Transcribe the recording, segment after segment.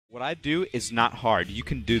What I do is not hard. You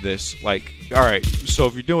can do this. Like, alright, so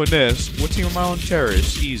if you're doing this, what team am I on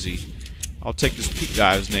terrorist? Easy. I'll take this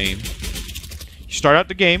guy's name. You start out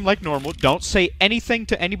the game like normal. Don't say anything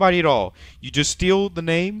to anybody at all. You just steal the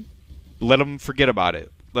name, let them forget about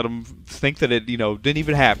it. Let them think that it, didn't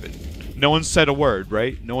even happen. No one said a word,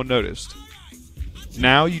 right? No one noticed.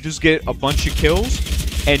 Now you just get a bunch of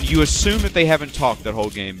kills, and you assume that they haven't talked that whole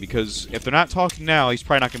game, because if they're not talking now, he's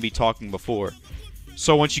probably not going to be talking before.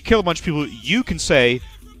 So once you kill a bunch of people, you can say,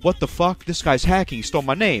 what the fuck? This guy's hacking. He stole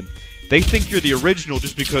my name. They think you're the original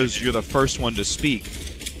just because you're the first one to speak.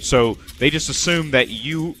 So they just assume that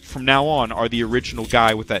you, from now on, are the original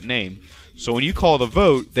guy with that name. So when you call the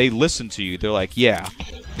vote, they listen to you. They're like, yeah,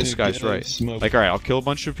 this guy's right. Like, alright, I'll kill a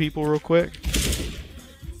bunch of people real quick.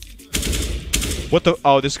 What the?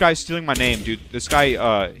 Oh, this guy's stealing my name, dude. This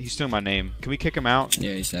guy, he's stealing my name. Can we kick him out?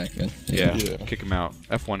 Yeah, he's hacking. Yeah, kick him out.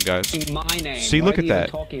 F1, guys. My name. See, look at that.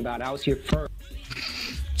 Talking about? I was here first.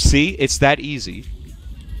 See, it's that easy.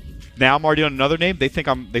 Now I'm already on another name. They think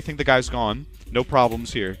the guy's gone. No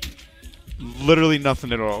problems here. Literally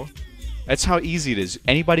nothing at all. That's how easy it is.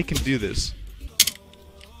 Anybody can do this.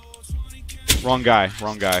 Wrong guy.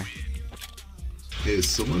 Wrong guy. Hey, is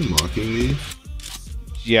someone mocking me?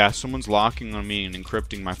 Yeah, someone's locking on me and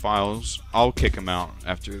encrypting my files. I'll kick him out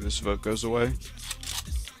after this vote goes away. It's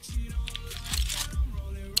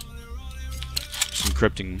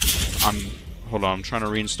encrypting. Hold on, I'm trying to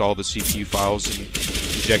reinstall the CPU files and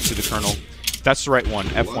inject to the kernel. That's the right one.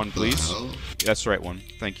 F1, please. That's the right one.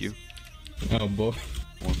 Thank you. Oh boy.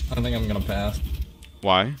 I think I'm gonna pass.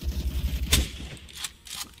 Why?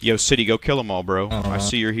 Yo, City, go kill them all, bro. I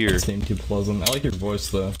see you're here. It seemed too pleasant. I like your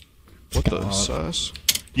voice though. What the sus?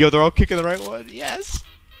 Yo, they're all kicking the right one. Yes.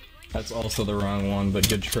 That's also the wrong one, but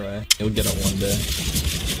good try. You'll get it one day.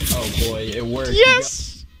 Oh boy, it worked.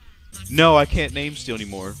 Yes. No, I can't name steal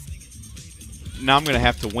anymore. Now I'm gonna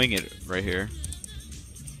have to wing it right here.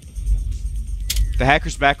 The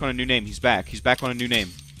hacker's back on a new name. He's back. He's back on a new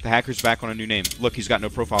name. The hacker's back on a new name. Look, he's got no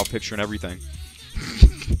profile picture and everything.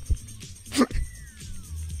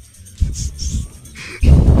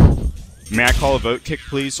 May I call a vote kick,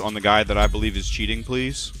 please, on the guy that I believe is cheating,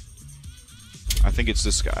 please? I think it's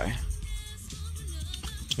this guy.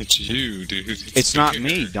 It's you, dude. It's not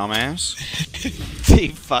me, dumbass. He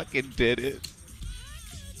fucking did it.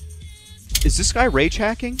 Is this guy rage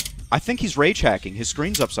hacking? I think he's rage hacking. His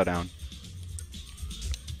screen's upside down.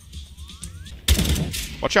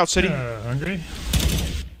 Watch out, City. Hungry?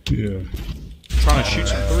 Yeah. Trying to shoot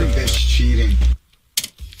some threes. That's cheating.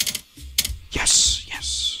 Yes,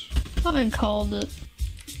 yes. I called it.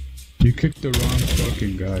 You kicked the wrong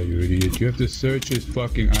fucking guy, you idiot. You have to search his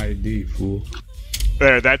fucking ID, fool.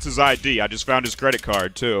 There, that's his ID. I just found his credit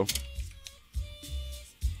card, too.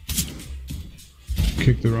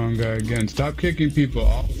 Kick the wrong guy again. Stop kicking people.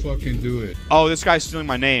 I'll fucking do it. Oh, this guy's stealing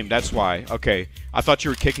my name. That's why. Okay. I thought you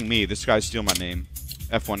were kicking me. This guy's stealing my name.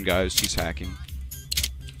 F1, guys. He's hacking.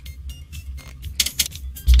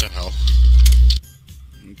 What the hell?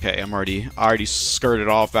 Okay, I already skirted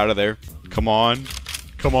off out of there. Come on.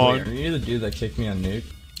 Come on. Wait, are you the dude that kicked me on Noob?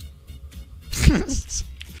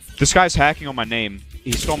 This guy's hacking on my name.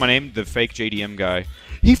 He stole my name, the fake JDM guy.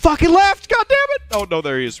 He fucking left! God damn it! Oh, no,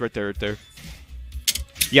 there he is. Right there, right there.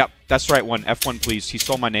 Yep, that's the right one. F1, please. He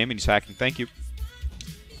stole my name and he's hacking. Thank you.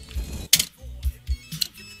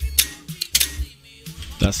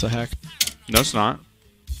 That's the hack? No, it's not.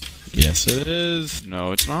 Yes, it is.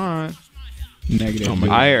 No, it's not. Negative. Oh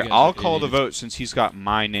I'll call the vote since he's got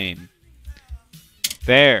my name.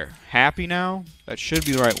 There. Happy now? That should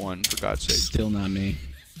be the right one, for God's sake. Still not me.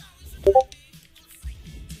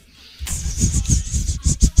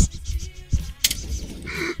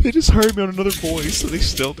 They just heard me on another voice, so they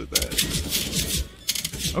still did that.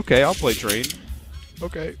 Okay, I'll play train.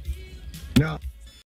 Okay. No.